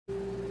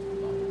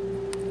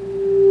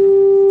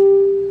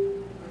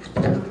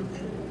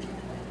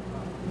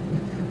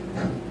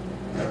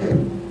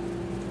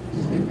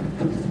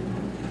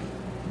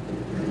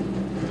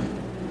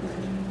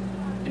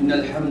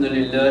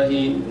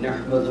لله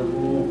نحمده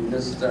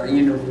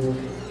نستعينه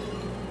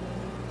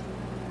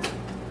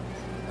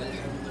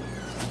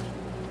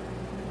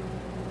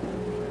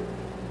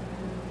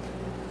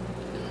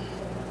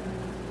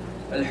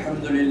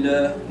الحمد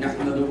لله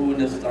نحمده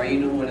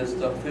نستعينه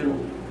ونستغفره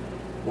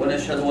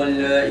ونشهد أن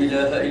لا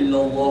إله إلا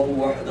الله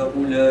وحده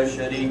لا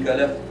شريك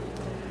له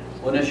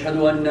ونشهد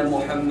أن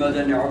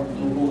محمدا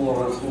عبده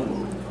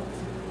ورسوله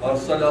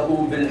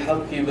أرسله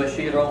بالحق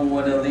بشيرا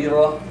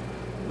ونذيرا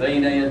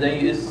بين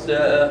يدي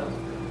الساعة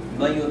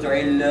من يطع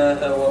الله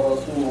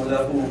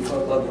ورسوله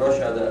فقد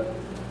رشد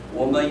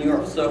ومن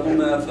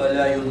يعصهما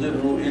فلا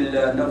يضر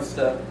إلا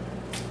نفسه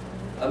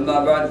أما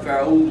بعد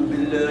فأعوذ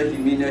بالله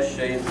من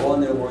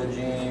الشيطان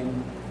الرجيم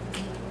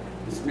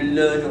بسم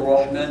الله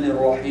الرحمن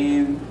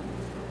الرحيم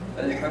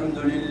الحمد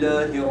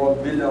لله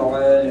رب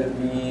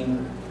العالمين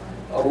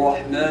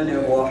الرحمن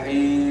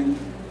الرحيم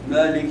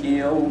مالك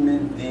يوم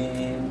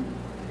الدين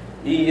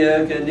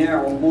إياك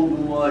نعبد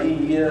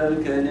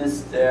وإياك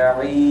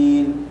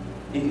نستعين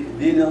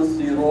اهدنا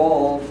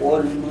الصراط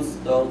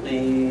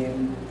المستقيم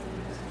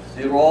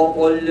صراط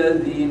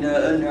الذين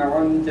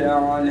أنعمت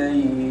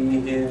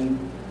عليهم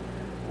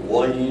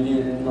غير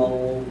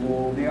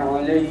المغضوب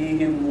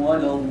عليهم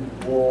ولا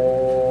الضالين.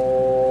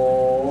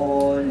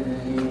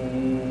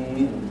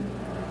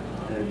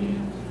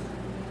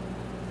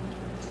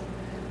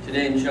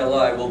 Today,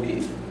 inshallah, I will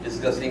be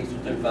discussing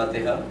Surah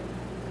Al-Fatiha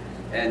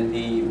and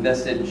the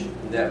message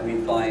that we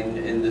find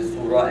in the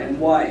surah and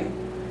why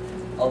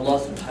Allah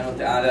subhanahu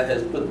wa ta'ala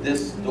has put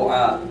this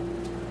dua,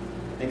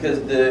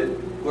 because the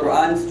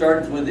Quran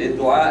starts with a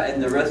dua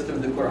and the rest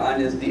of the Quran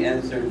is the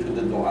answer to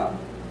the dua.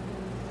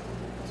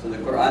 So the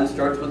Quran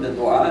starts with the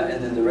dua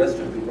and then the rest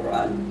of the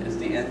Quran is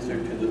the answer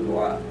to the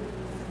dua.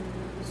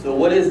 So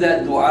what is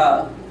that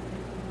dua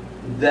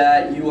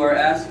that you are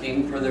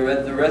asking for the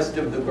rest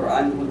of the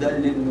Quran?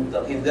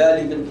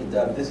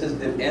 This is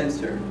the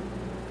answer.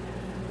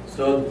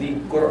 So the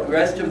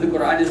rest of the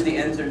Quran is the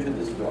answer to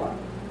this dua.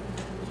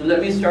 So let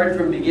me start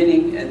from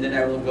beginning and then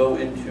I will go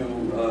into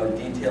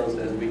details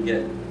as we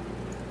get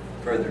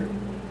further.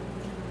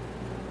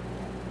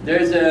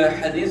 There's a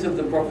hadith of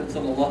the Prophet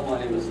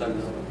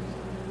ﷺ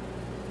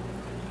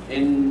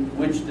in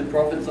which the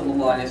Prophet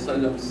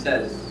ﷺ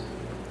says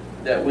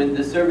that when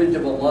the servant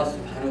of Allah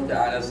subhanahu wa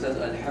ta'ala says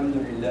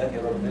Alhamdulillahi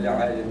Rabbil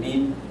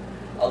Alameen,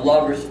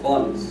 Allah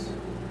responds.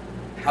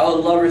 How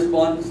Allah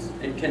responds?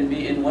 It can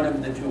be in one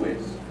of the two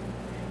ways.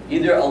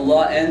 Either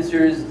Allah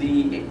answers to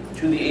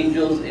the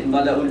angels in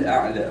Mala'ul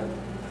A'la,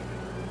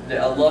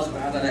 that Allah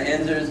subhanahu wa ta'ala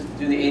answers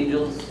to the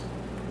angels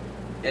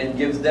and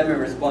gives them a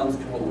response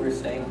to what we're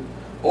saying,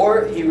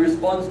 or He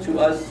responds to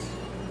us,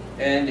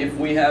 and if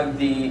we have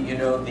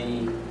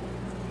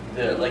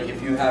like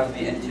if you have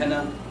the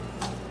antenna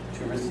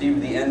to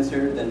receive the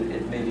answer, then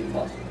it may be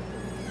possible.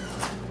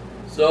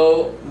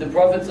 So the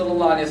Prophet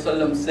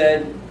ﷺ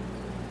said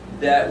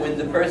that when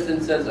the person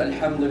says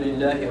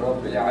Alhamdulillahi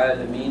Rabbil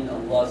Alameen,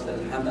 Allah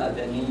says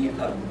Hamadani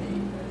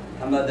Abdi.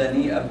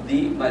 Hamadani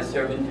Abdi, my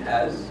servant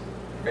has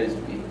praised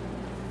me.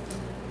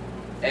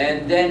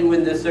 And then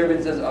when the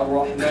servant says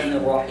Ar-Rahman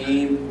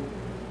Ar-Rahim,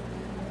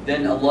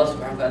 then Allah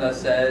subhanahu wa ta'ala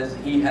says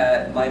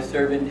my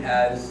servant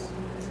has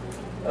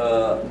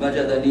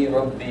Majadani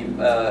Rabbi,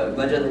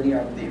 Majadani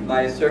Abdi,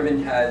 my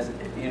servant has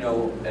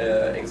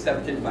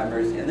accepted my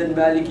mercy. And then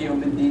Maliki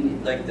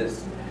Yawmiddin, like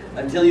this,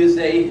 until you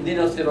say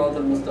Ihdina Sirat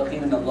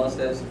al-Mustaqim, and Allah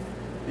says,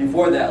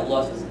 before that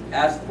Allah says,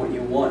 ask what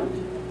you want,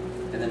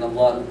 and then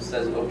Allah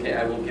says, okay,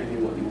 I will give you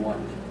what you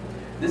want.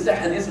 This is a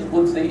hadith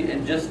al-Qudsi,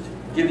 and just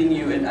giving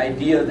you an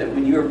idea that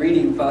when you're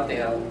reading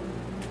Fatiha,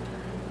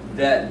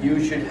 that you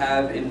should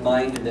have in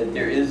mind that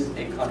there is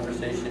a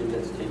conversation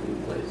that's taking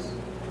place.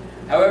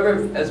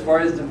 However, as far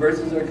as the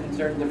verses are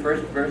concerned, the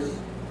first verse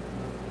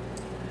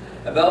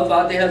about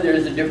Fatiha, there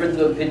is a difference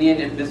of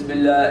opinion if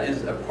Bismillah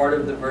is a part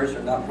of the verse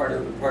or not part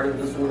of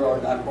the surah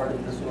or not part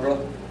of the surah.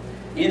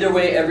 Either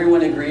way,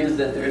 everyone agrees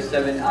that there are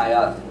 7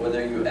 ayat,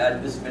 whether you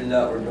add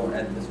Bismillah or don't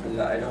add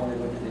Bismillah. I don't want to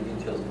go into the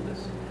details of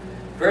this.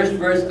 First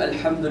verse,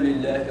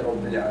 Alhamdulillahi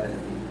Rabbil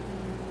Alameen.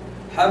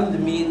 Hamd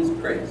means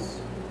praise.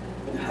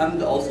 And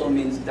Hamd also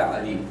means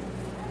ta'arif,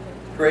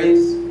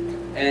 praise,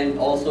 and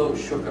also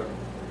shukr.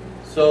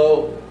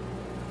 So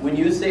when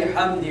you say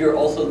Hamd, you're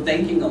also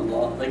thanking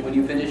Allah. Like when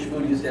you finish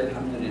food, you say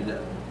Alhamdulillah.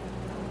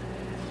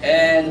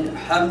 And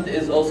Hamd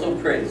is also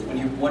praise, when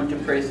you want to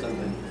praise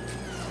somebody.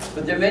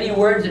 But there are many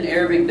words in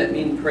Arabic that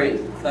mean praise.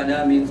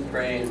 Thana means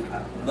praise,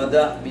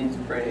 Madah means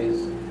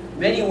praise.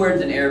 Many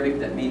words in Arabic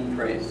that mean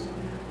praise.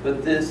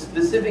 But the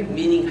specific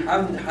meaning,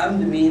 Hamd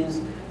means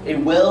a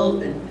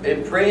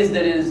praise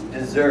that is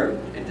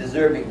deserved, a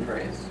deserving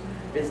praise.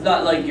 It's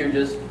not like you're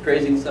just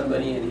praising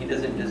somebody and he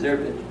doesn't deserve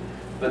it,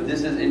 but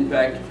this is in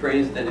fact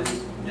praise that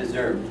is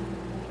deserved.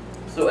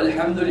 So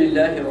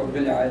Alhamdulillahi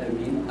Rabbil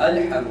Alameen,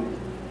 Alhamd,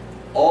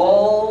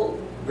 all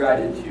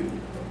gratitude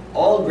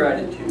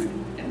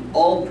and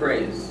all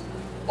praise,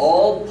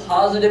 all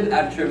positive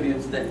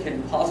attributes that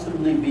can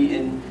possibly be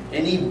in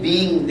any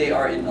being, they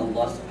are in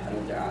Allah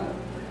subhanahu wa ta'ala.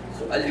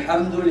 So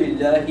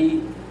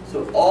Alhamdulillahi,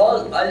 so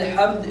all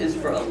Alhamd is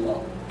for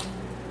Allah.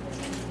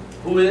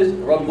 Who is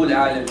Rabbul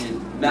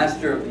Alameen,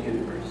 Master of the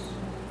universe.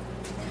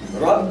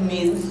 Rabb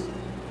means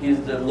He's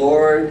the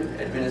Lord,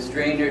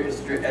 administrator,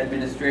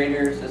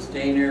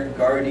 sustainer,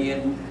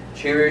 guardian,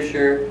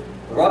 cherisher.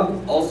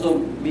 Rabb also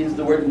means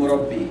the word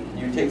murabbi.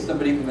 You take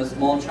somebody from a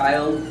small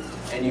child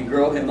and you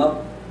grow him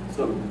up.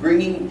 So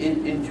bringing it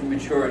into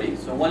maturity.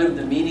 So one of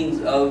the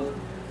meanings of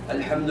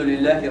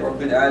Alhamdulillahi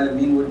Rabbil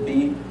Alameen would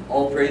be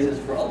all praises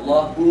for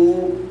Allah,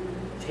 who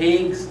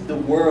takes the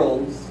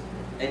worlds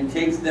and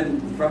takes them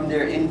from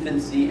their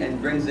infancy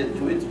and brings it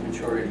to its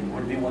maturity,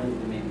 would be one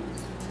of the meanings.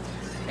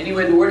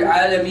 Anyway, the word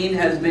Alameen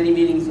has many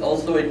meanings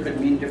also. It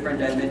could mean different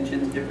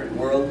dimensions, different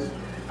worlds.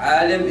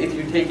 Alam, if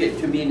you take it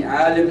to mean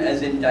Alam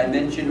as in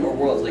dimension or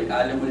worlds, like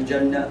Alamul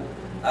Jannah,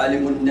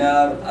 Alamul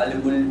Nar,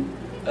 Alamul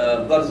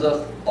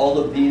Barzakh, all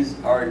of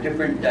these are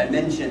different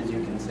dimensions,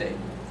 you can say.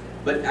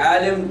 But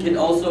Alam can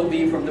also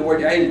be from the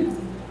word Ilm,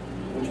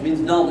 which means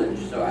knowledge.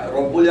 So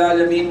Rabbul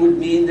Alameen would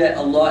mean that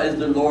Allah is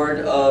the Lord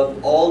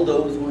of all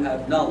those who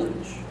have knowledge.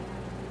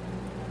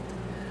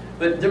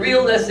 But the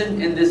real lesson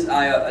in this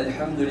ayah,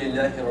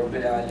 Alhamdulillahi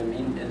Rabbil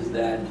Alameen, is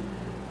that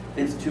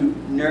it's to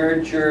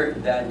nurture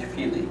that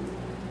feeling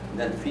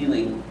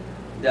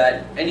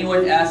that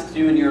anyone asks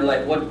you in your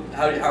life,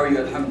 how are you,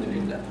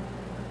 Alhamdulillah?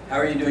 How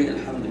are you doing,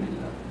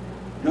 Alhamdulillah?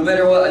 No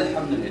matter what,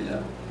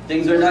 Alhamdulillah.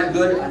 Things are not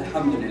good,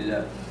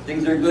 Alhamdulillah.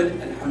 Things are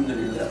good,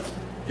 Alhamdulillah.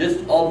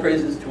 Just all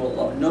praises to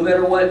Allah. No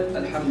matter what,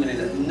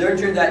 Alhamdulillah.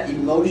 Nurture that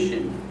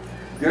emotion.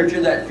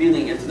 Nurture that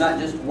feeling. It's not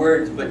just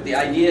words, but the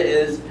idea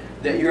is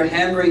that you're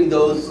hammering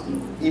those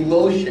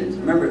emotions.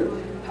 Remember,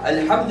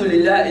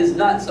 Alhamdulillah is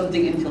not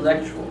something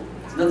intellectual.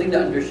 It's nothing to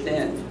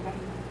understand.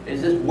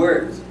 It's just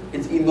words.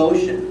 It's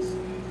emotions.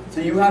 So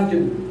you have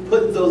to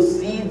put those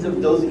seeds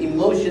of those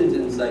emotions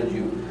inside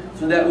you,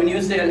 so that when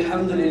you say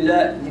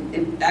Alhamdulillah,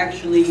 it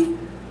actually,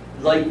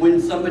 like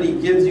when somebody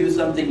gives you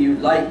something you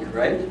like,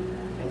 right?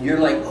 And you're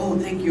like, oh,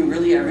 thank you,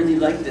 really, I really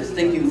like this.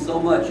 Thank you so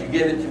much. You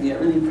gave it to me. I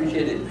really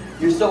appreciate it.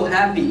 You're so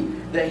happy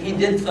that he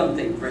did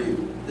something for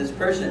you, this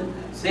person.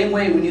 Same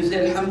way, when you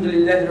say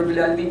Alhamdulillah Rabbil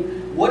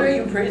Alameen, what are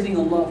you praising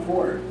Allah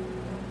for?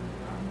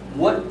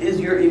 What is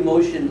your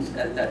emotions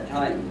at that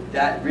time?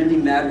 That really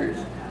matters.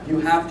 You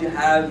have to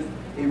have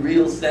a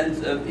real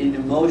sense of an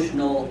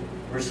emotional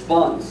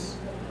response,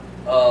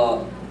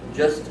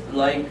 just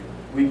like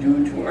we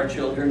do to our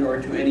children or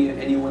to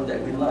anyone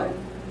that we like.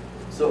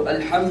 So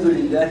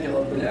Alhamdulillahi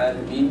Rabbil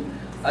Alameen,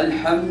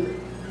 Alhamd,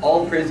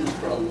 all praises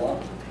for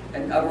Allah,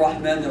 and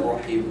Ar-Rahman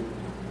Ar-Rahim.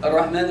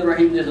 Ar-Rahman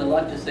Ar-Rahim, there's a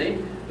lot to say,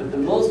 but the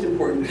most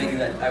important thing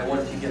that I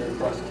want to get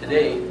across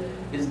today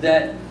is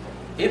that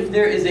if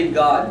there is a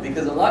God,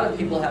 because a lot of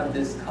people have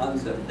this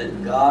concept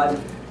that God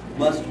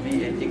must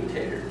be a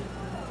dictator.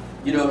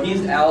 You know,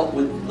 he's out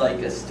with like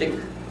a stick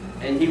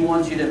and he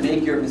wants you to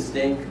make your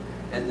mistake,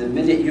 and the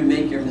minute you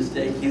make your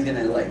mistake, he's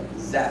gonna like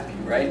zap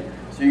you, right?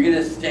 So you're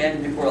gonna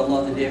stand before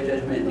Allah on the Day of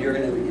Judgment,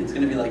 and it's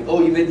gonna be like,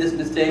 oh, you made this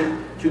mistake?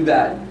 Too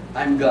bad.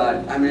 I'm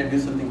God. I'm gonna do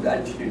something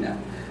bad to you now.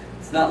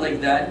 It's not like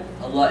that.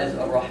 Allah is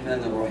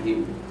Ar-Rahman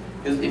Ar-Rahim.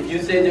 Because if you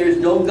say there is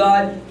no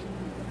God,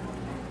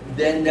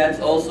 then that's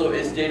also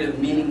a state of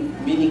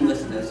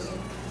meaninglessness.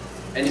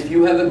 And if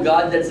you have a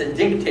God that's a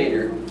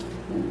dictator,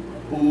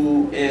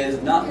 who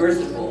is not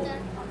merciful,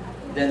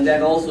 then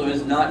that also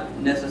is not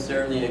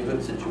necessarily a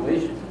good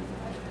situation.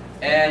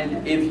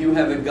 And if you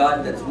have a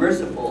God that's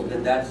merciful,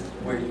 then that's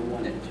where you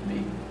want it to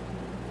be.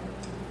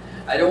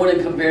 I don't want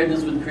to compare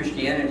this with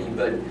Christianity,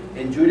 but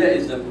in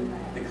Judaism,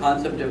 the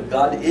concept of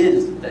God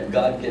is that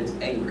God gets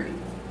angry.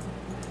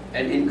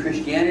 And in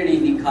Christianity,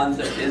 the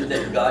concept is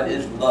that God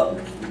is love.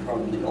 You've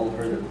probably all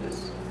heard of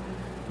this.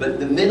 But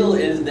the middle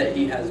is that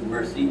He has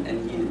mercy,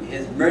 and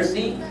His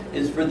mercy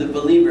is for the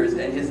believers,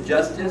 and His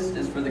justice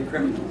is for the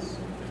criminals.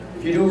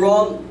 If you do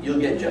wrong, you'll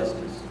get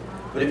justice.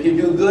 But if you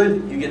do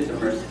good, you get some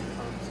mercy.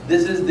 So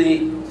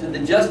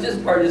the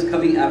justice part is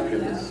coming after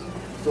this.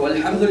 So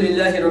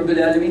Alhamdulillahi Rabbil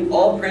Alameen,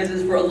 all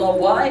praises for Allah.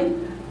 Why?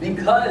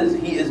 Because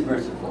He is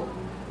merciful.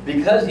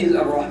 Because He is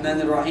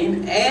Ar-Rahman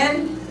Ar-Rahim,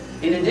 and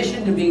in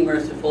addition to being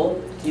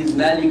merciful, He is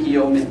Maliki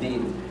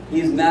Yawmiddin.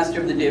 He is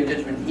Master of the Day of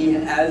Judgment. He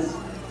has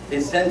a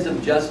sense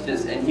of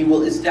justice, and He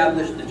will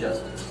establish the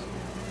justice.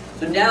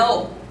 So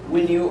now,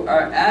 when you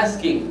are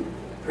asking,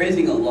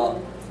 praising Allah,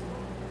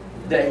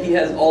 that He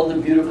has all the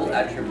beautiful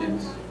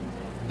attributes,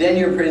 then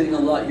you're praising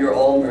Allah, you're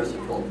all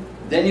merciful.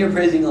 Then you're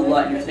praising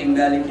Allah and you're saying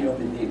Maliki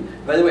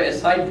Yawmiddin. By the way, a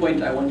side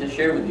point I want to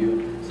share with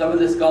you. Some of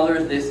the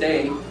scholars, they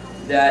say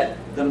that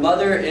the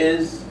mother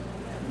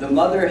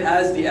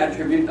has the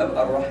attribute of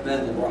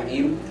Ar-Rahman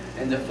Ar-Rahim,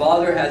 and the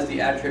father has the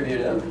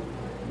attribute of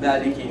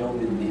Maliki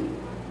Yawmiddin.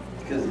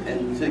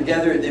 And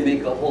together they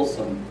make a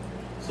wholesome.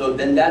 So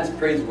then that's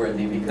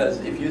praiseworthy, because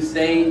if you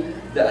say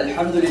that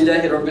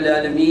Alhamdulillahi Rabbil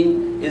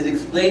Alameen is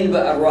explained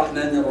by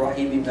Ar-Rahman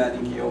Ar-Rahim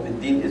Maliki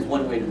Yawmiddin is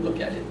one way to look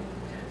at it.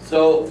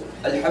 So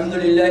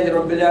Alhamdulillahi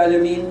Rabbil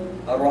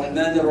Alameen,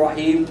 Ar-Rahman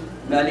Ar-Rahim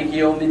Maliki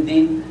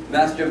Yawmiddin,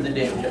 Master of the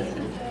Day of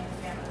Judgment.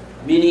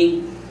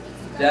 Meaning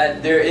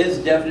that there is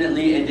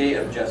definitely a day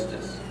of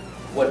justice.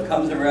 What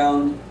comes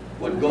around,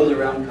 what goes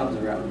around comes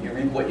around. You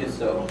reap what you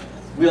sow.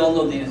 We all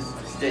know these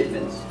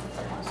statements.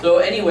 So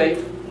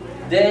anyway,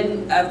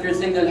 then after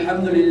saying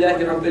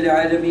Alhamdulillahi Rabbil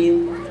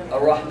Alameen,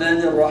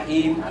 Ar-Rahman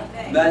Ar-Rahim,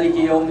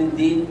 Maliki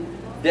Yawmiddin,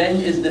 then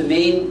is the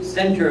main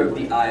center of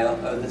the ayah,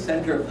 or the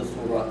center of the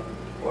surah,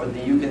 or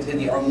you can say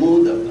the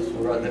amud of the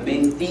surah, the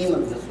main theme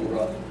of the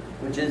surah,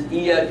 which is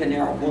Iyaka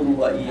na'budu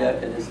wa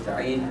iyaka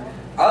nasta'in.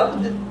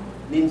 Abd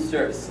means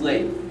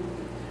slave.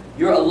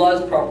 You're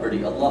Allah's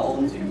property. Allah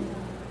owns you.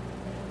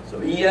 So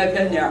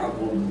Iyaka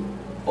na'budu.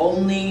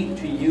 Only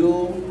to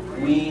you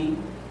we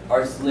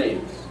are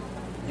slaves.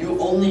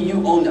 Only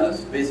you own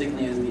us,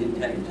 basically is the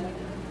intent.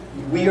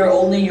 We are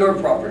only your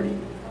property.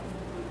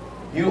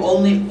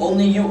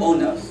 Only you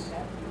own us.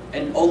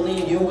 And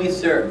only you we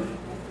serve.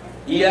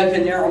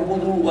 Iyaka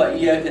na'budu wa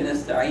iyaka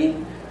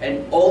nasta'in.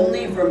 And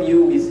only from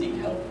you we seek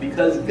help.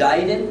 Because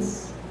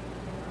guidance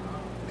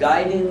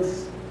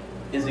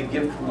is a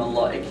gift from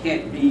Allah. You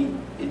can't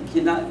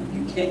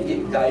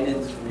get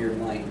guidance from your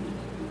mind.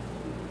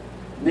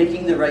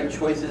 Making the right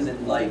choices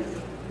in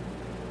life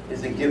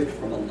is a gift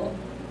from Allah.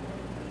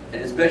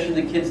 And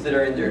especially the kids that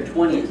are in their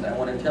 20s, I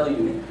want to tell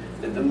you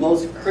that the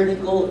most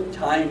critical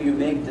time you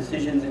make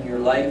decisions in your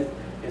life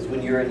is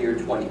when you're in your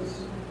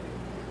 20s.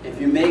 If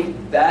you make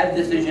bad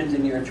decisions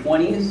in your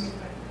 20s,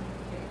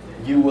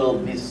 you will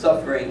be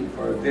suffering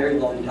for a very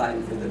long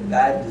time for the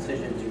bad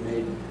decisions you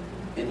made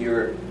in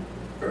your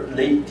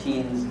late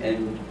teens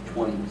and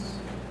 20s.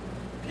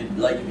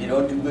 If you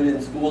don't do good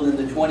in school in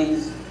the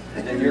 20s,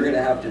 then you're going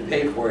to have to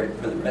pay for it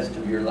for the rest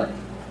of your life.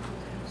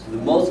 So the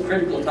most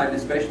critical time,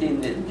 especially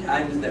in the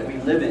times that we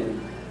live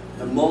in,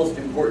 the most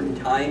important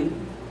time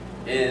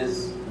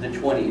is the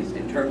 20s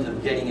in terms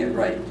of getting it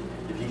right.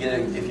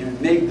 If you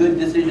make good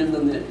decisions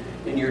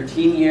in your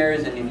teen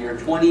years and in your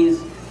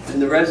 20s, then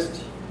the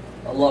rest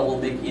Allah will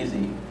make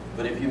easy.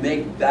 But if you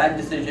make bad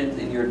decisions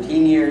in your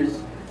teen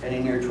years and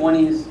in your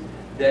 20s,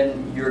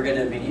 then you're going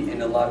to be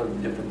in a lot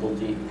of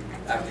difficulty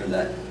after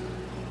that.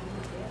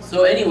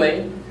 So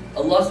anyway,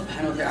 Allah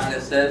subhanahu wa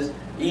ta'ala says,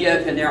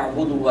 إِيَّاكَ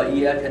نَعْبُدُ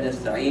وَإِيَّاكَ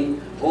نَسْتَعِينُ.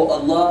 Oh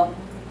Allah,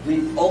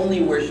 we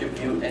only worship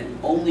you and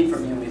only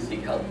from you we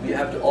seek help. We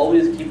have to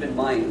always keep in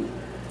mind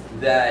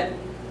that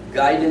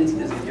guidance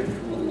is a gift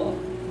from Allah.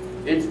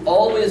 It's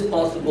always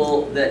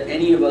possible that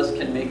any of us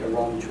can make a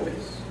wrong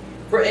choice.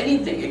 For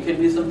anything, it can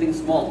be something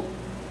small.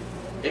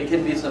 It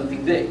can be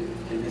something big.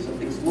 It can be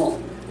something small.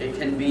 It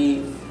can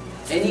be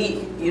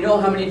you know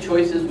how many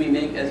choices we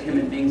make as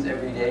human beings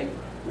every day?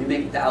 We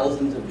make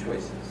thousands of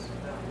choices.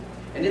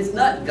 And it's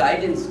not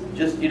guidance,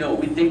 just,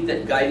 we think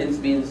that guidance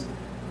means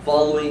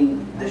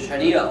following the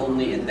Sharia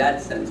only in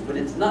that sense, but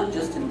it's not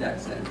just in that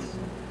sense.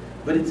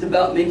 But it's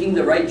about making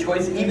the right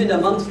choice, even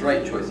amongst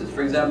right choices.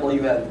 For example,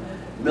 you have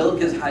milk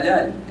is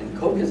halal, and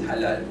Coke is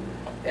halal,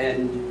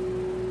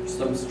 and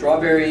some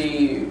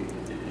strawberry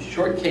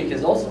shortcake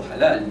is also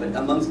halal, but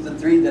amongst the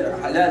three that are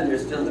halal,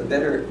 there's still a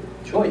better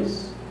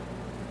choice.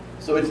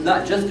 So it's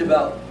not just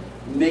about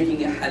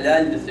making a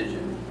halal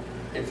decision,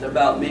 it's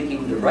about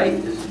making the right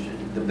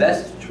decision, the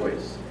best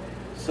choice.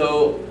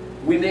 So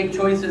we make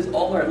choices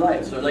all our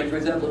lives. So like for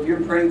example, if you're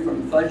praying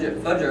from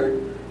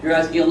Fajr, you're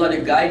asking Allah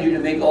to guide you to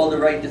make all the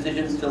right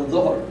decisions till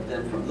Dhuhr.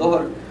 Then from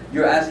Dhuhr,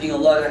 you're asking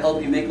Allah to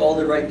help you make all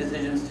the right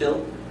decisions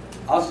till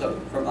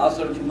Asr. From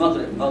Asr to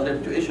Maghrib,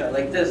 Maghrib to Isha,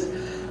 like this.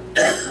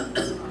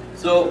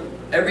 So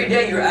every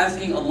day you're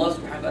asking Allah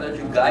subhanahu wa ta'ala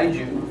to guide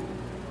you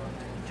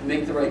to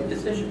make the right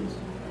decisions.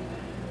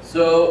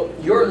 So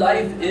your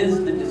life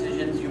is the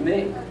decisions you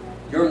make.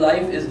 Your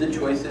life is the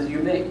choices you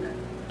make.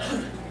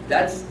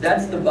 That's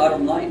the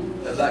bottom line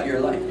about your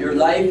life. Your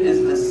life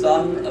is the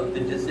sum of the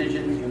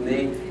decisions you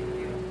make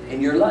in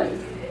your life.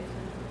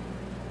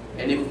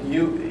 And if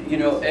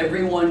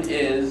everyone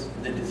is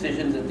the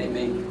decisions that they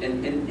make.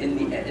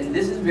 And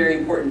this is very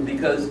important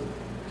because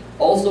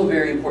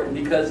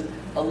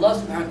Allah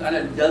subhanahu wa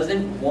ta'ala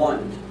doesn't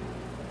want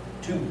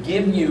to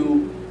give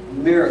you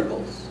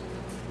miracles.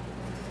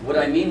 What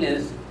I mean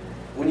is,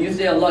 when you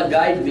say Allah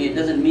guide me, it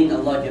doesn't mean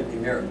Allah give me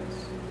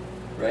miracles,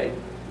 right?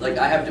 Like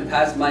I have to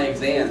pass my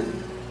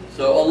exam,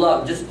 so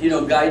Allah just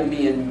guide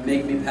me and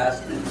make me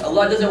pass.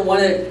 Allah doesn't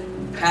want to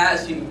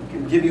pass you,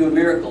 give you a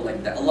miracle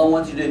like that. Allah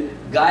wants you to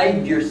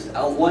guide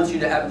yourself, wants you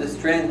to have the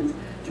strength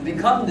to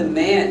become the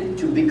man,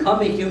 to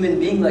become a human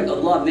being like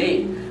Allah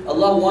made.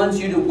 Allah wants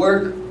you to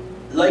work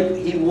like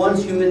He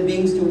wants human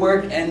beings to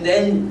work, and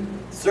then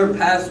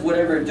surpass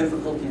whatever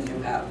difficulties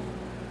you have,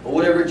 or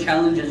whatever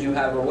challenges you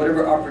have, or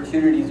whatever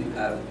opportunities you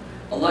have.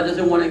 Allah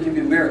doesn't want to give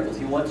you miracles.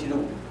 He wants you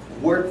to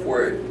work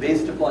for it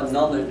based upon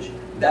knowledge.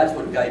 That's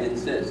what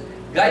guidance is.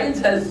 Guidance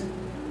has,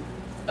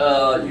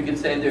 you can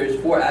say there's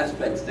four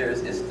aspects.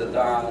 There's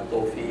istita'a,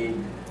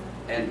 tawfiq,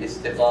 and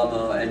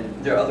istiqama,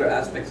 and there are other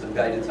aspects of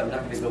guidance. I'm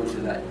not going to go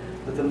into that.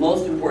 But the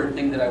most important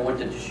thing that I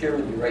wanted to share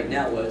with you right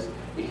now was,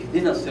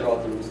 ihdina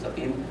sirat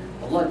al-mustaqim.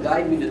 Allah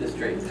guide me to the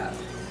straight path.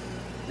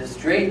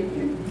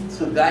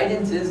 So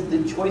guidance is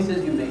the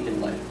choices you make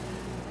in life.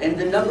 And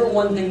the number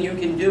one thing you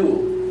can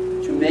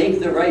do to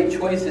make the right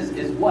choices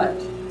is what?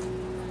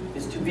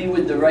 Is to be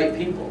with the right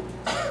people.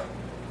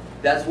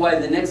 That's why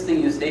the next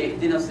thing you say,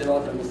 Ihdina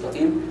sirat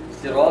al-mustaqim,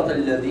 صراط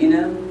الذين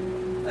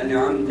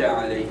أنعمت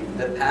عليهم,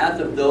 the path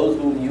of those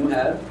whom you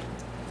have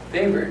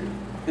favored.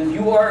 Because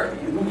you are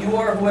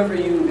whoever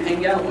you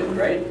hang out with,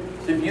 right?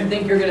 So if you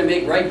think you're going to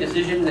make right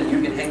decisions and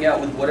you can hang out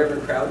with whatever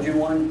crowd you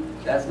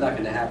want, that's not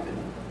going to happen,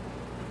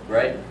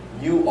 right?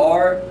 You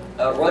are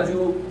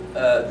Rajul.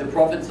 The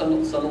Prophet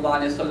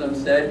ﷺ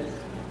said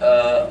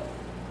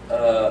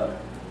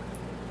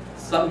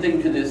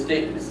something to this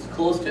statement. It's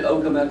close to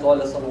أو كما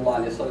قال صلى الله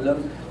عليه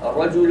وسلم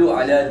الرجل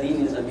على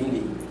دين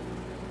زميله.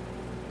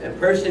 A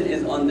person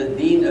is on the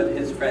deen of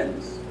his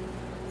friends.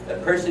 A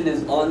person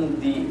is on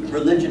the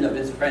religion of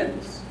his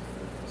friends.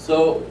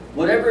 So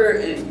whatever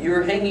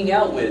you're hanging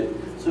out with,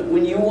 so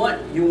when you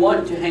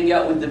want to hang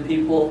out with the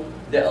people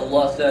that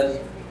Allah says,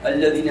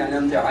 الذين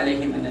أنعمت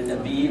عليهم من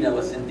النبيين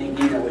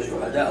والصديقين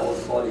والشهداء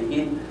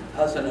والصالحين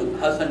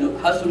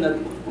حسنت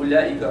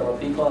أولئك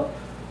رفيقا.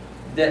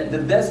 That the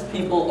best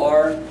people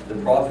are the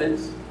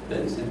prophets, the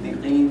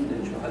siddiqeen,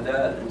 the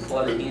shuhada, and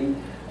salihin.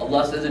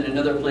 Allah says in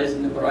another place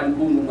in the Quran,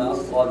 كونوا مع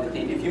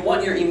الصادقين. If you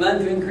want your iman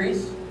to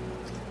increase,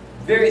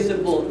 very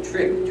simple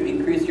trick to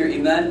increase your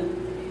iman: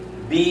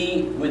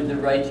 be with the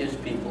righteous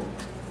people.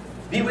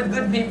 Be with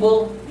good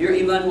people, your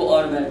iman will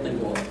automatically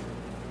go up.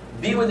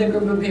 Be with a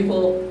group of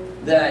people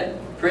that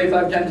pray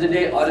 5 times a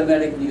day,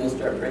 automatically you'll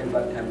start praying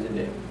 5 times a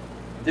day.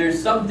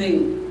 There's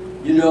something,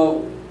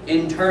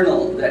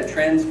 internal that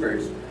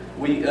transfers.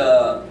 We,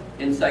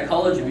 in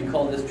psychology, we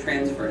call this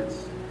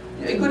transference.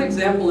 A good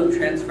example of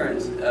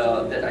transference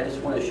that I just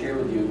want to share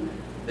with you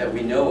that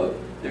we know of.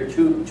 There are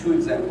two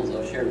examples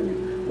I'll share with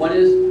you. One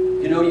is,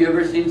 you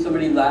ever seen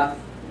somebody laugh,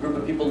 a group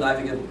of people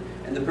laughing,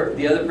 and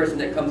the other person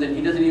that comes in,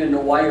 he doesn't even know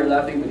why you're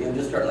laughing, but he'll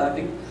just start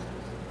laughing?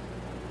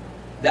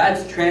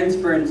 That's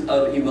transference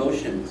of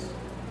emotions.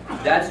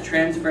 That's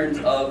transference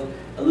of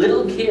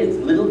little kids.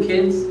 Little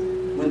kids,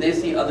 when they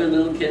see other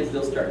little kids,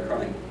 they'll start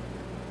crying.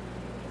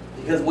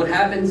 Because what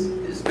happens,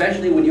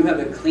 especially when you have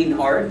a clean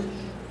heart,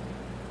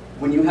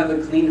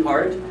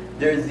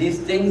 there's these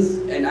things,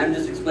 and I'm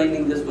just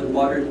explaining this with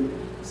modern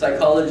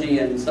psychology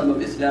and some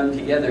of Islam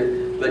together,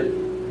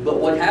 but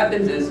what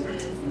happens is,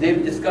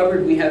 they've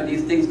discovered we have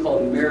these things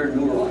called mirror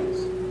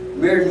neurons.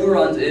 Mirror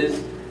neurons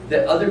is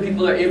that other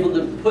people are able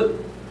to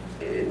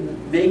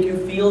make you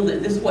feel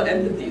that, this is what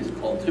empathy is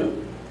called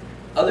too.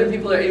 Other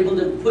people are able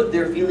to put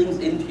their feelings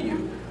into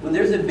you. When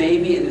there's a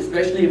baby, and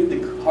especially if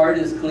the heart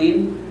is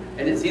clean,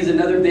 and it sees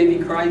another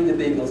baby crying, the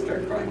baby will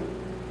start crying.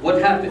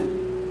 What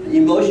happened? The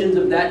emotions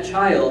of that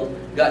child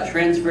got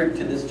transferred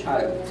to this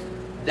child.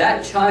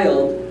 That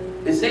child,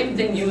 the same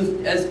thing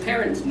you as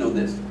parents know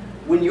this.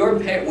 When your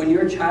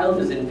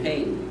child is in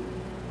pain,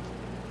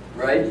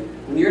 right?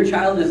 When your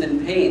child is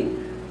in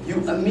pain,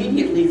 you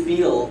immediately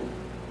feel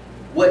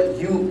what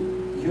you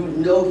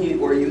know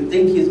you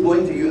think he's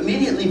going through. You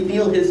immediately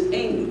feel his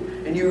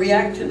pain, and you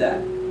react to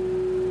that.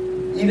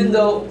 Even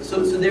though, so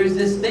there's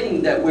this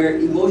thing that where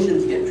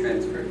emotions get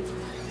transferred.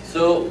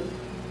 So,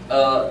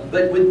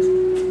 but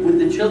with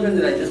the children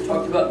that I just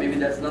talked about, maybe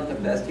that's not the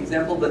best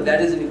example, but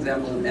that is an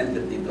example of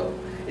empathy though.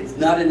 It's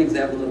not an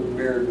example of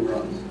mirror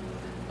neurons.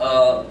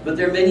 But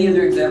there are many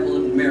other examples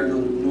of mirror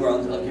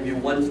neurons. I'll give you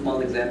one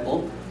small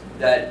example.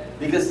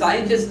 Because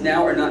scientists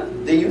now are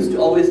not, they used to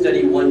always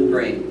study one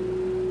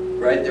brain,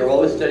 right? They're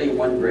always studying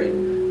one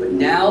brain. But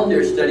now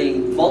they're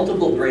studying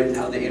multiple brains,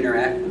 how they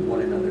interact with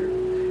one another.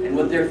 And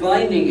what they're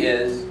finding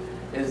is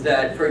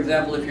that, for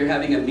example, if you're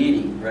having a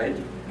meeting, right?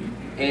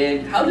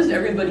 And how does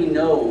everybody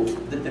know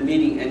that the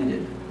meeting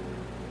ended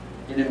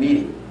in a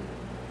meeting?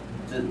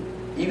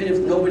 Even if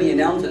nobody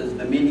announces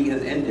the meeting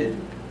has ended,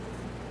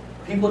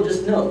 people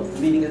just know the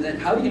meeting has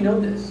ended. How do you know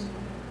this?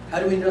 How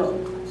do we know?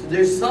 So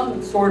there's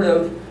some sort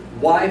of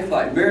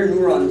Wi-Fi. Mirror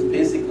neurons,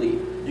 basically,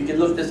 you can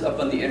look this up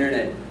on the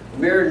internet.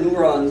 Mirror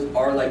neurons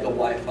are like a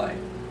Wi-Fi.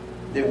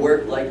 They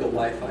work like a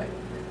Wi-Fi.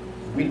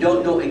 We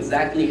don't know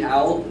exactly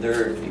how,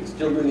 they're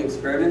still doing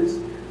experiments,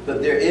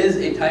 but there is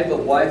a type of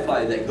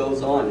Wi-Fi that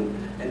goes on,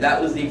 and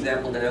that was the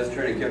example that I was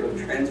trying to give of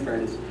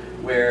transference,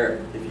 where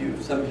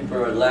if some people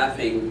are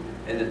laughing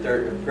and the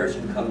third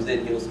person comes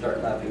in, he'll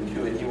start laughing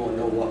too, and he won't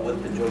know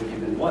what the joke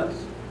even was.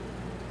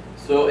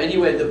 So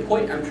anyway, the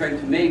point I'm trying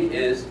to make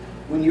is,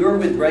 when you're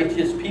with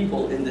righteous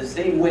people in the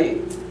same way,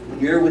 when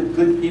you're with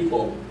good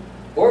people,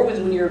 or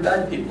when you're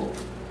bad people,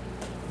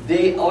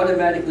 they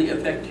automatically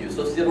affect you.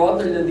 So,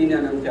 صِرَاطَ الَّذِينَ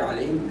أَنْعَمْتَ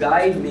عَلَيْهِمْ,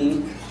 guide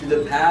me to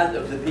the path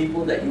of the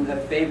people that you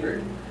have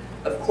favored.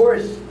 Of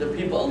course, the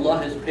people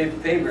Allah has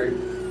favored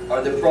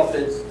are the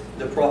prophets,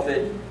 the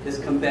Prophet, his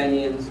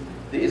companions,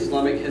 the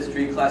Islamic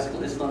history,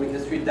 classical Islamic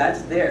history,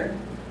 that's there.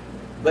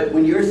 But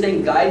when you're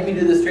saying, guide me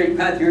to the straight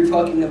path, you're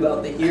talking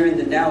about the here and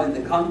the now and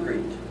the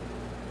concrete.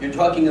 You're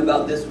talking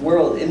about this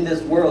world, in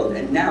this world,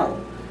 and now.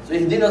 So,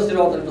 اهْدِنَا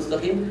الصِّرَاطَ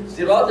الْمُسْتَقِيمِ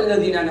صِرَاطَ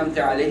الَّذِينَ أَنْعَمْتَ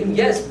عَلَيْهِمْ,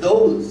 yes,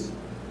 those.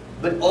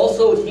 But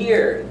also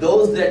here,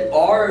 those that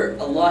are,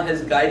 Allah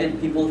has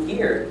guided people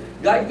here,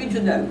 guide me to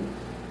them.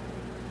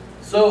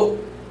 So,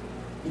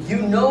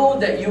 you know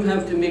that you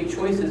have to make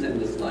choices in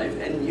this life,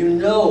 and you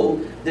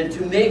know that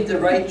to make the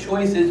right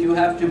choices, you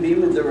have to be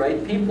with the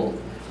right people.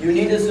 You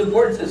need a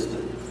support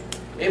system.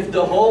 if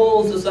the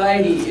whole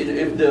society,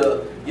 if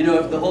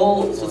the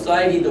whole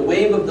society, the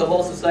wave of the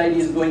whole society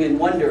is going in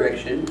one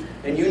direction,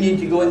 and you need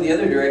to go in the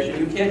other direction,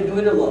 you can't do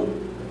it alone.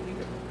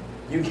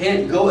 You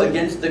can't go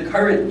against the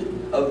current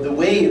of the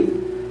wave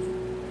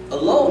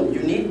alone.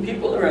 You need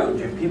people around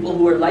you, people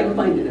who are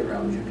like-minded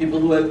around you, people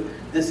who have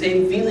the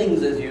same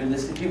feelings as you,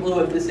 people who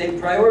have the same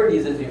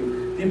priorities as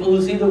you, people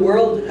who see the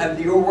world, have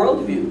your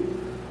worldview.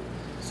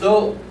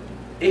 So,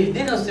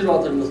 Ihdina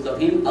Sirat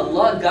al-Mustaqim,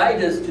 Allah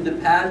guide us to the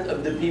path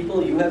of the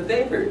people you have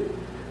favored.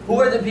 Who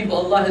are the people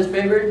Allah has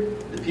favored?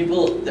 The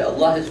people that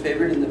Allah has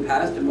favored in the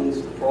past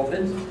amongst the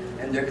prophets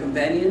and their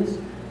companions,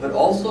 but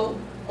also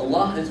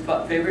Allah has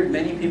favored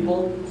many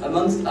people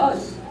amongst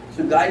us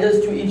to guide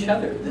us to each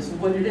other. This is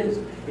what it is.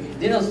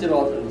 Ihdina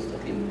Sirat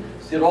al-Mustaqim,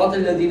 Sirat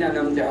al-Ladina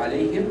an'amta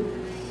alayhim,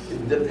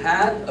 the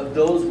path of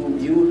those whom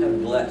you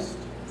have blessed.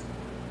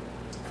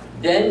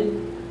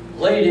 Then,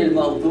 غَيْرِ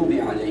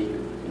الْمَغْضُوبِ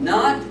عَلَيْهِمْ,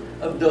 not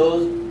of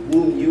those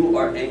whom you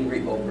are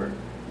angry over.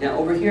 Now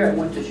over here I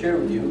want to share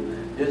with you,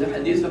 there's a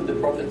hadith of the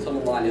Prophet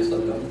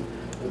ﷺ.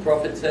 The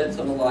Prophet said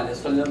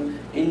ﷺ,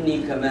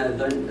 إِنِّي كَمَا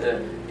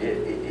ظَنَّ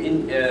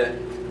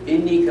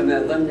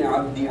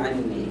عَبْدِي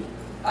عَنِّي,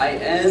 I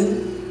am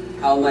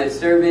how my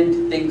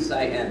servant thinks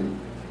I am.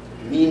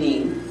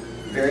 Meaning,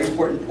 very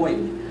important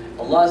point,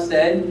 Allah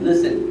said,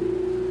 listen,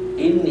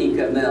 إِنِّي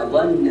كَمَا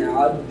ظَنَّ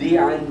عَبْدِي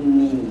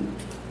عَنِّي,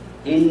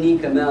 إِنِّي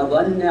كَمَا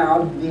ظَنَّ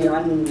عَبْدِي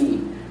عَنِّي,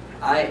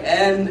 I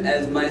am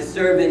as my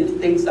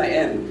servant thinks I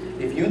am.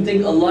 If you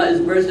think Allah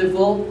is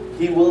merciful,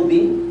 He will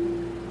be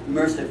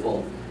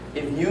merciful.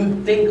 If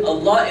you think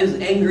Allah is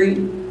angry,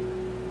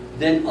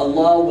 then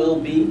Allah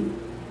will be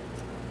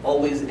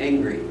always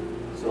angry.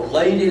 So,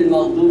 غَيْرِ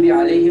الْمَغْضُوبِ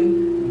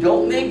عَلَيْهِمْ,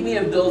 don't make me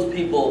of those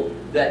people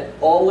that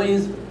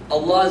always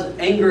Allah's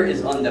anger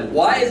is on them.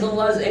 Why is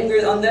Allah's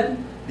anger on them?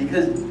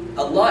 Because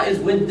Allah is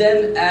with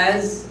them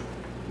as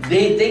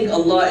they think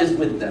Allah is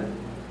with them.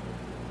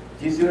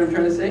 Do you see what I'm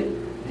trying to say?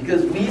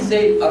 Because we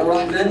say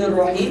Ar-Rahman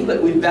Ar-Rahim,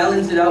 but we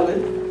balance it out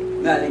with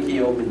Maliki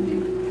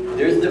Yawmiddin.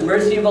 There's the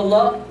mercy of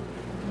Allah,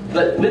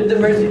 but with the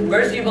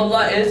mercy of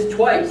Allah is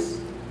twice,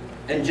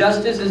 and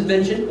justice is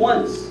mentioned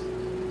once.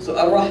 So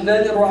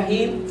Ar-Rahman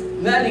Ar-Rahim,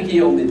 Maliki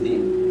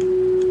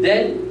Yawmiddin.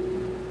 Then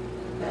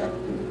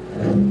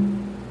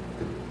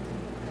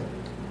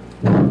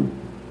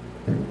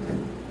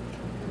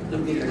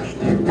let me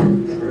actually.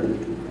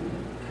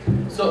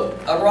 So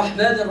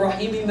Ar-Rahman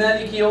Ar-Rahim,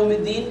 Maliki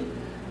Yawmiddin.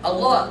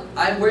 Allah,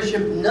 I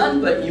worship none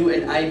but you,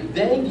 and I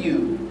beg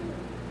you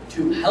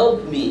to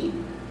help me.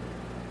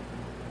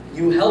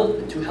 To help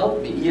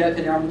me. إِيَّاكَ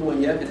نَعْبُدُ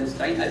وَإِيَّاكَ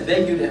نَسْتَعِينُ. I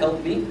beg you to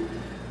help me.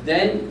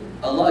 Then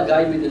Allah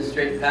guide me to the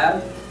straight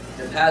path,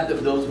 the path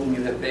of those whom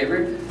you have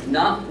favored,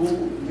 not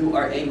who you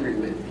are angry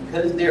with,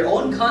 because their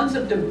own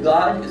concept of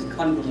God is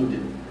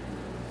convoluted.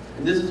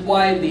 And this is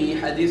why the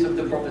hadith of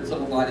the Prophet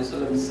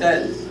ﷺ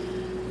says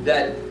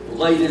that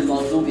غَيْرِ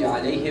الْمَغْضُوبِ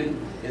عَلَيْهِمْ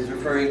is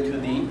referring to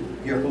the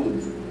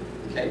Yahud.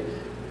 Okay,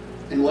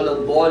 and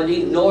وَلَا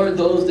nor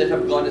those that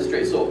have gone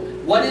astray. So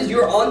one is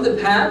you're on the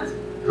path.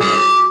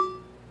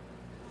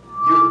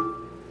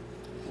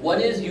 One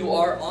is you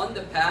are on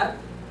the path,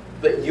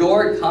 but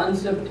your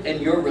concept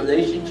and your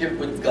relationship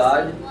with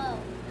God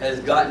has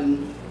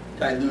gotten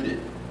diluted.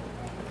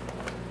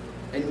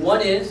 And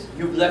one is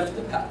you've left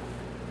the path.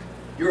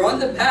 You're on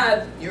the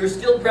path. You're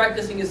still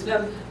practicing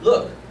Islam.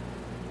 Look,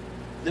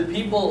 the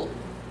people.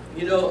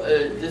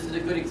 This is a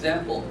good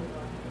example.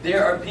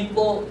 There are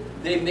people.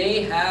 They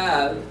may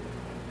have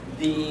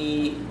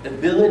the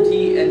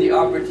ability and the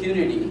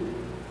opportunity.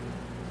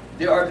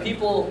 There are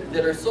people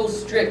that are so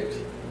strict,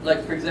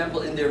 like for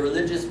example in their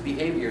religious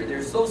behavior,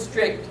 they're so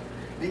strict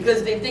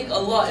because they think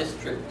Allah is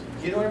strict.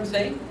 You know what I'm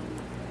saying?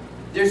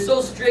 They're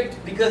so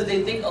strict because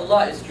they think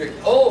Allah is strict.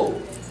 Oh,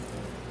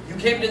 you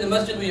came to the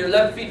masjid with your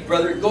left feet,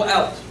 brother, go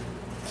out.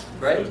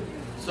 Right?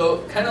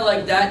 So kind of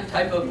like that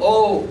type of,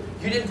 oh,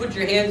 you didn't put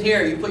your hands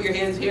here, you put your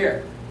hands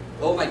here.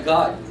 Oh my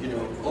God,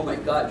 oh my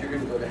God, you're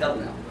going to go to hell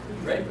now,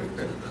 right?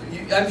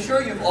 I'm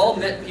sure you've all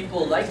met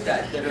people like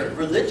that are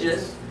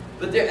religious,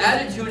 but their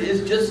attitude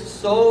is just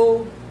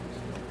so,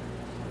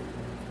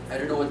 I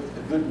don't know what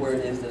the good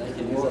word is that I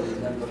can use as an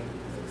example,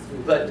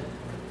 but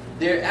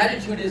their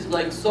attitude is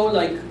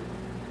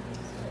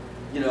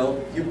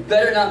you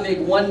better not make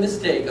one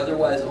mistake,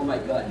 otherwise, oh my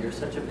God, you're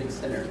such a big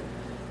sinner.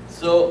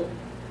 So,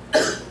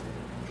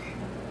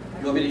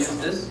 you want me to use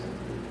this?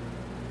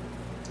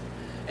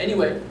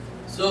 Anyway.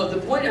 So the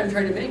point I'm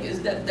trying to make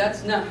is that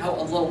that's not how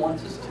Allah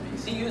wants us to be.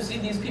 You see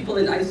these people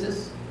in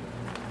ISIS?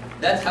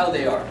 That's how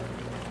they are.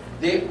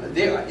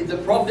 The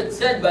Prophet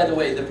said, by the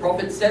way, the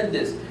Prophet said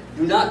this,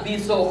 do not be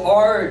so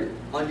hard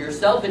on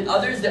yourself and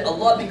others that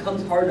Allah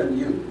becomes hard on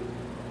you.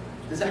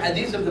 This is a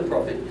hadith of the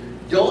Prophet.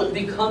 Don't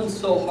become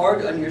so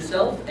hard on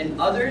yourself and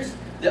others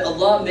that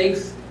Allah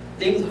makes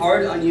things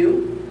hard on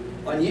you.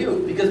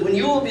 Because when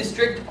you will be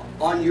strict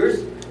on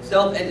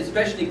yourself and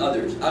especially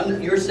others,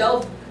 on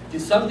yourself, to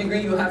some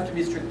degree you have to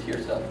be strict to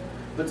yourself.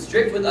 But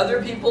strict with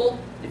other people,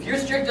 if you're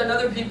strict on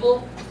other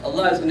people,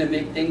 Allah is going to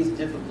make things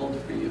difficult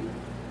for you.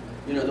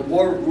 You know, the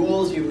more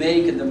rules you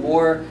make and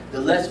the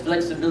less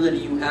flexibility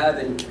you have,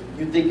 and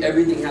you think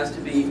everything has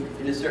to be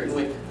in a certain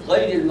way.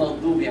 غَيْرِ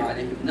الْمَغْضُوبِ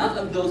عَلَيْهِمْ. Not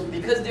of those,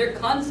 because their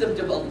concept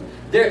of Allah,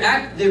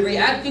 they're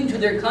reacting to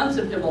their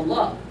concept of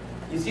Allah.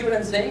 You see what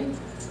I'm saying?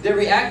 They're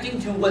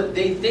reacting to what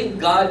they think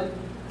God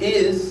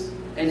is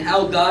and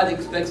how God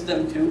expects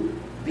them to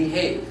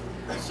behave.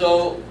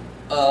 So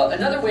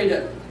another way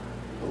to,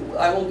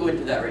 I won't go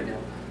into that right now,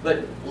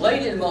 but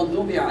غَيْرِ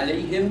الْمَغْضُوبِ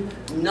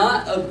عَلَيْهِمْ,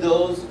 not of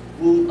those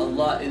whom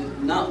Allah is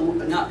not,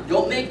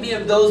 don't make me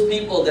of those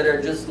people that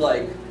are just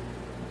like,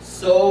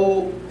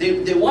 so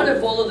they want to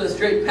follow the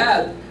straight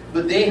path,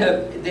 but they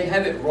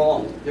have it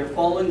wrong. They're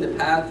following the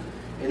path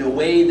in a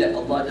way that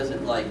Allah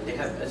doesn't like. They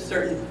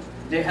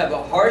have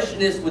a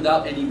harshness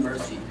without any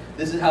mercy.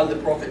 This is how the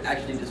Prophet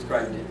actually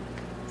described it.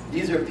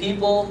 These are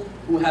people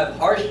who have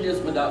harshness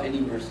without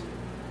any mercy.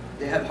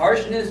 They have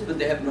harshness, but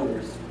they have no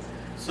mercy.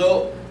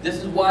 So this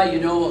is why, you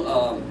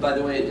know, by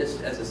the way,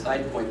 just as a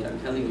side point, I'm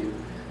telling you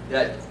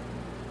that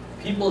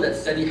people that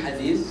study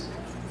hadith,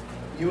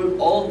 you have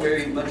all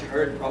very much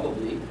heard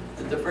probably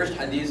that the first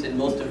hadith in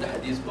most of the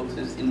hadith books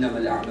is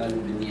إِنَّمَا الْأَعْمَالُ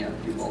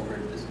بِالنِّيَّاتِ. You've all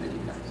heard this many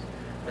times.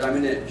 But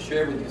I'm going to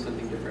share with you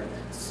something different.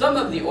 Some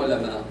of the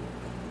ulama,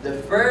 the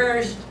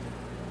first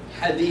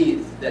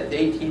hadith that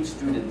they teach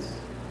students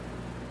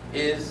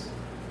is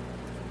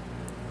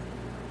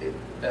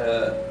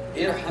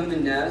إِرْحَمِ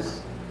النَّاسِ,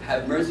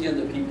 have mercy on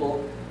the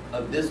people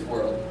of this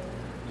world.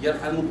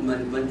 يَرْحَمُكُمْ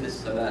مَنْ فِي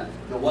السَّمَاءِ,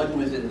 the one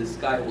who is in the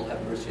sky will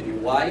have mercy on you.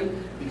 Why?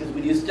 Because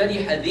when you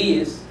study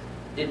hadith,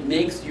 it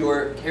makes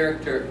your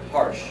character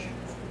harsh.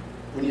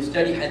 When you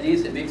study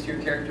hadith, it makes your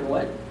character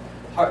what?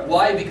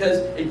 Why? Because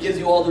it gives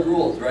you all the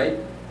rules, right?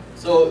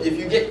 So if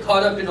you get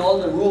caught up in all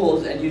the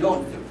rules and you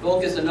don't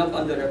focus enough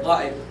on the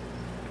raqa'iq,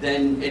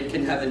 then it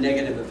can have a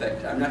negative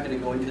effect. I'm not going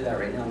to go into that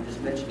right now, I'm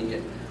just mentioning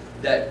it.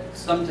 That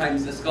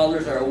sometimes the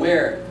scholars are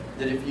aware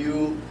that if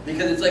you,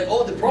 because it's like,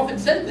 oh, the Prophet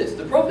said this,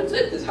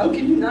 how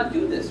can you not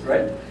do this,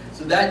 right?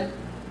 So that,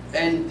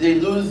 and they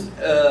lose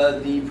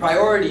the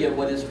priority of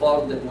what is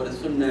fard and what is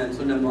sunnah and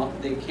sunnah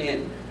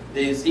ma'at.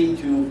 They seem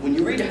to, when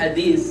you read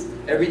hadith,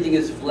 everything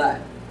is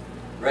flat,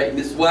 right?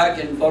 Miswak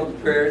and fard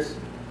prayers,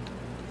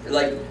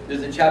 like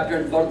there's a chapter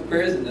in fard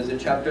prayers and there's a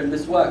chapter in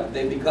miswak.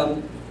 They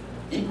become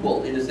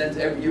equal in a sense.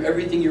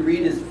 Everything you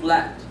read is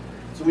flat.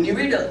 So when you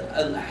read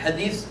a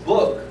hadith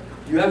book,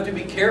 you have to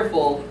be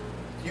careful.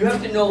 You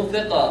have to know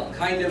fiqh,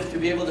 kind of, to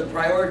be able to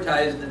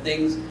prioritize the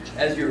things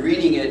as you're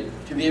reading it,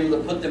 to be able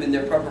to put them in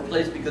their proper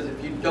place, because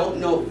if you don't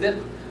know fiqh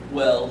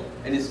well,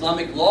 and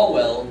Islamic law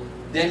well,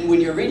 then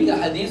when you're reading a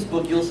hadith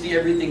book, you'll see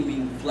everything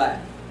being flat,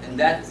 and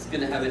that's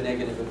going to have a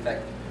negative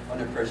effect on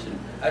a person.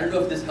 I don't know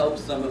if this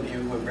helps some of you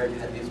who have read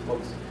hadith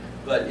books,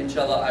 but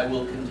inshallah I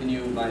will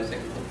continue my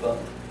second khutbah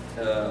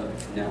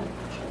now.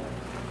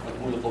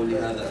 أقول قولي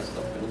هذا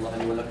أستغفر الله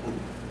لي ولكم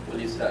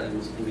ولسائر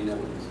المسلمين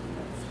والمسلمات.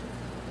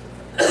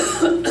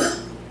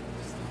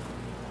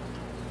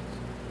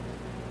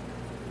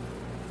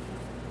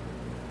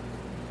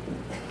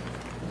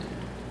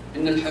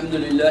 إن الحمد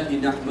لله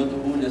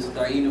نحمده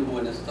ونستعينه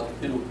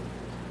ونستغفره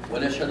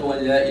ونشهد أن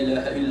لا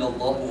إله إلا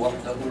الله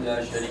وحده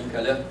لا شريك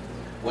له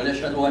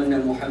ونشهد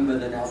أن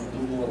محمدا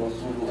عبده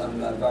ورسوله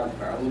أما بعد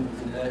فأعوذ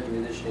بالله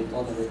من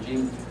الشيطان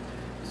الرجيم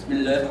بسم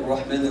الله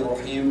الرحمن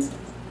الرحيم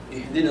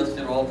اهدنا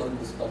الصراط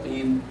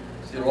المستقيم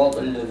صراط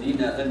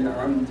الذين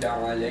أنعمت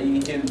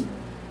عليهم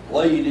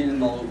غير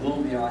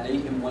المغضوب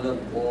عليهم ولا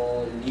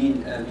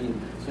الضالين آمين.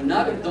 So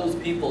not of those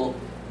people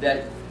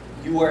that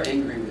you are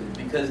angry with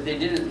because they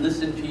didn't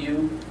listen to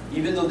you,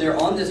 even though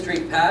they're on the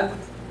straight path,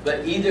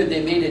 but either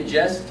they made a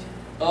jest,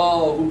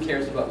 oh, who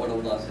cares about what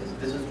Allah says.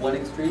 This is one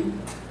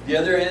extreme. The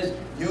other is,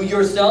 you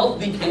yourself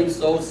became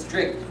so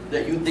strict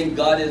that you think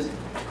God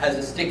has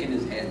a stick in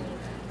his hand.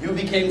 You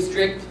became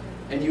strict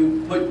and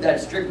you put that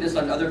strictness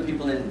on other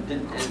people,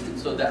 and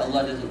so that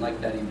Allah doesn't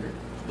like that either.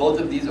 Both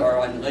of these are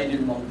on غَيْرِ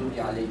الْمَغْضُوبِ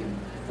عَلَيْهِمْ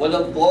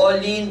وَلَا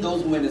الضَّالِينَ,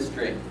 those who went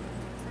astray.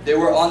 They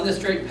were on the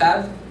straight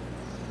path,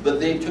 but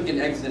they took an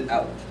exit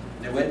out.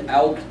 They went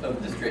out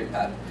of the straight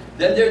path.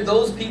 Then there are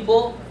those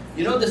people,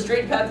 you know, the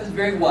straight path is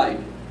very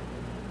wide.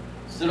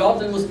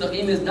 Sirat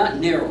al-Mustaqim is not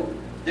narrow.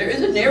 There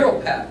is a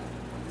narrow path,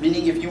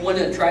 meaning if you want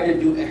to try to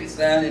do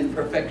ihsan and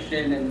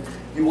perfection, and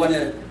you want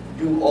to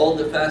do all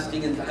the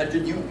fasting and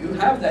tahajjud, you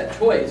have that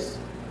choice,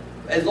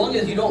 as long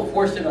as you don't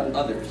force it on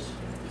others.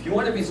 If you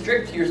want to be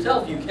strict to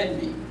yourself, you can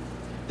be.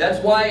 That's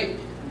why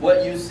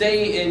what you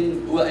say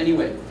in, well,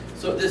 anyway.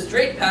 So the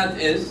straight path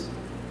is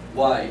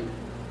wide.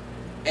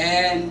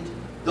 And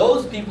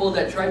those people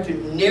that try to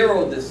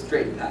narrow this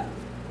straight path,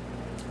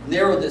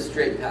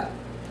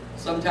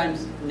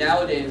 sometimes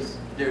nowadays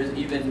there's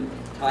even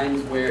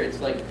times where it's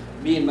like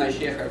me and my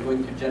Shiekh are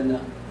going to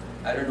Jannah.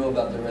 I don't know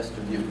about the rest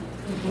of you.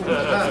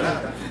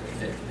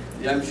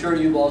 I'm sure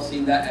you've all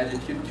seen that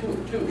attitude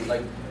too.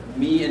 Like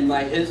me and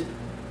my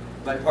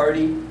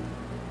party,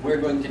 we're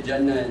going to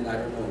Jannah, and I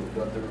don't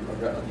know about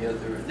the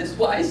other. This is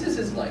what ISIS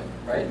is like,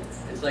 right?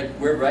 It's like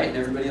we're right and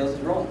everybody else is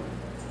wrong.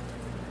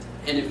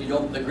 And if you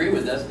don't agree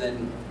with us,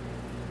 then,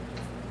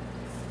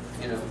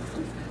 you know,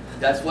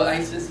 That's what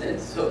ISIS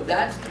is. So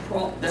that's the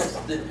problem.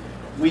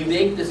 We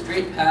make the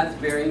straight path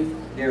very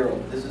narrow.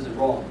 This is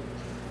wrong.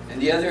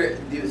 And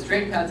the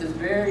straight path is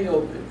very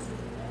open.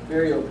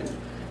 Very open.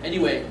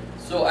 Anyway,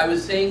 so I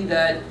was saying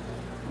that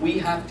we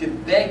have to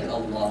beg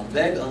Allah,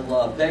 beg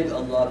Allah, beg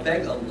Allah,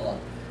 beg Allah,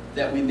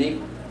 that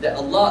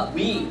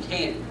we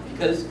can't,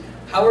 because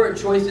our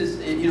choices,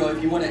 if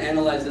you want to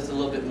analyze this a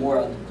little bit more,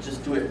 I'll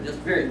just do it just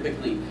very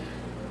quickly.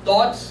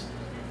 Thoughts,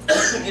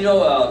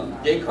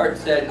 Descartes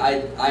said,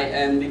 I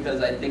am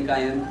because I think I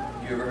am.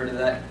 You ever heard of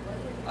that?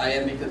 I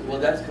am because, well,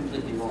 that's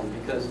completely wrong,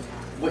 because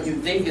what you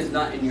think is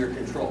not in your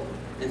control.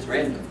 It's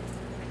random.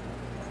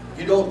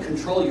 You don't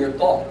control your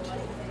thought.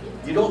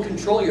 You don't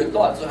control your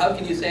thought. So how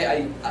can you say,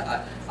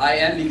 I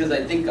am because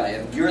I think I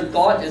am? Your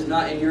thought is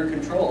not in your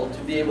control to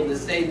be able to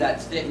say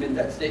that statement.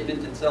 That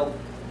statement itself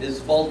is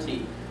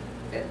faulty.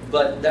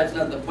 But that's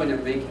not the point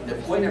I'm making. The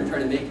point I'm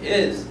trying to make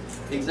is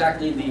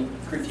exactly the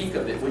critique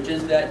of it, which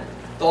is that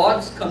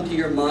thoughts come to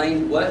your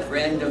mind, what?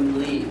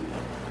 Randomly.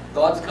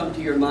 Thoughts come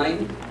to your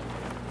mind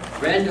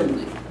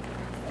randomly.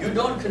 You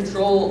don't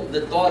control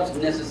the thoughts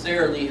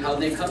necessarily how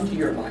they come to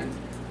your mind.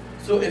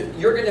 So if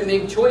you're going to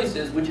make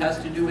choices which has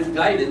to do with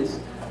guidance,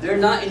 they're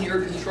not in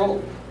your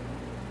control.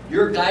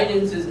 Your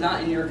guidance is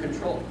not in your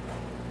control.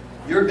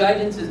 Your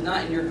guidance is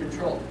not in your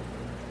control.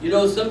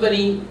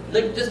 Somebody,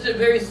 like just a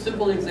very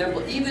simple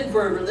example, even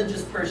for a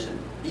religious person,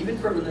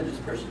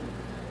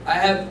 I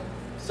have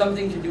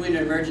something to do in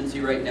an emergency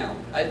right now.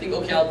 I think,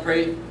 okay, I'll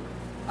pray.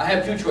 I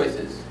have two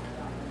choices.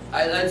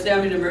 Let's say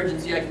I'm in an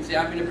emergency, I can say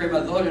I'm going to pray my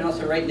Dhuhr and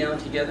also right now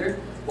together,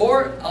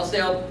 or I'll say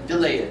I'll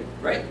delay it,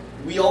 right?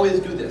 We always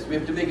do this. We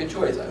have to make a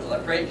choice. Will I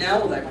pray it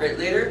now? Will I pray it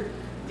later?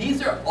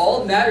 These are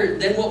all matters.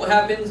 Then what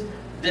happens?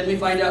 Then we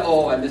find out,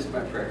 oh, I missed my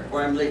prayer,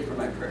 or I'm late for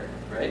my prayer,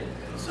 right?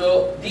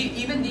 So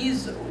even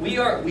these, we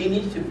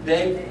need to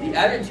beg. The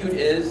attitude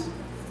is,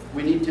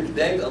 we need to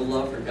beg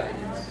Allah for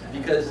guidance,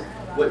 because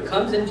what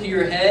comes into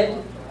your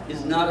head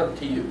is not up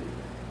to you.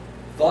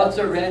 Thoughts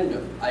are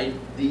random.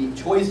 The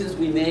choices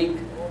we make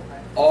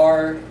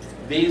are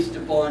based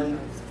upon,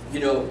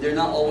 they're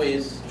not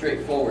always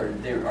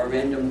straightforward. There are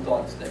random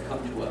thoughts that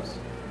come to us.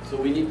 So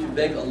we need to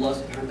beg Allah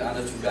subhanahu wa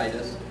ta'ala to guide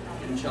us.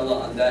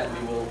 Inshallah, on that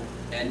we will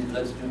end.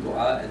 Let's do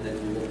dua and then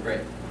we will pray.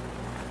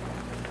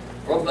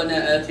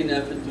 ربنا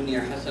آتنا في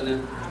الدنيا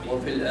حسنة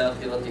وفي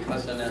الآخرة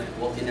حسنة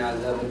وقنا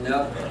عذاب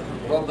النار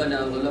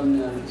ربنا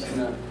ظلمنا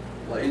أنفسنا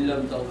وإن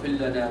لم تغفر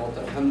لنا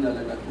وترحمنا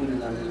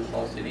لنكونن من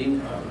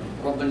الخاسرين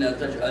ربنا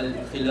تجعل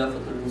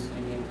خلافة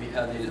المسلمين في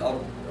هذه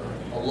الأرض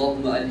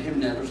اللهم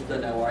ألهمنا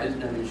رشدنا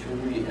وعزنا من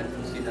شرور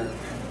أنفسنا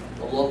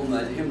اللهم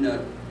ألهمنا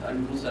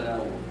أنفسنا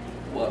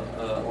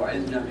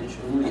وعزنا من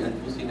شرور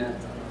أنفسنا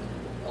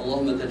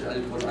اللهم تجعل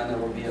القرآن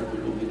ربيع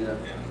قلوبنا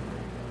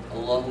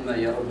Allahumma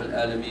ya Rabbal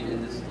Alameen,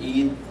 in this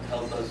Eid,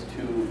 help us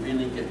to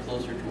really get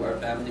closer to our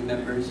family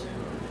members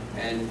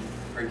and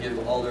forgive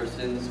all our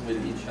sins with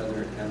each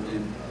other.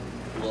 Amin.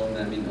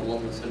 Allahumma ameen.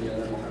 Allahumma salli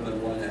ala Muhammad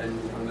wa ala ali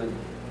Muhammad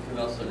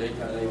kama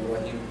sallaita ala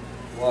Ibrahim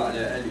wa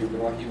ala ali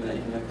Ibrahim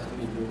innaka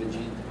Hamidum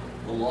Majid.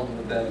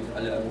 Allahumma barik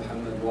ala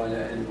Muhammad wa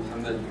ala ali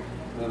Muhammad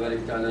kama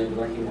barakta ala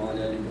Ibrahim wa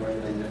ala ali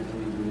Ibrahim innaka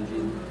Hamidum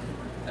Majid.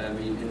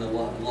 Ameen.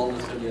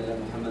 Allahumma salli ala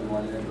Muhammad wa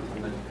ala ali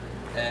Muhammad.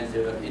 And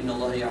إن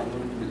الله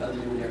يأمركم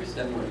بالعدل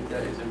والإحسان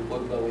وإيتاء ذي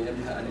القربى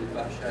وينهى عن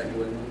الفحشاء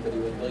والمنكر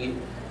والبغي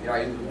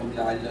يعظكم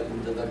لعلكم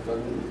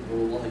تذكرون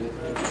اذكروا الله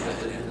يذكركم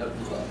ويغفر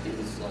لكم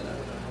وأقيموا الصلاة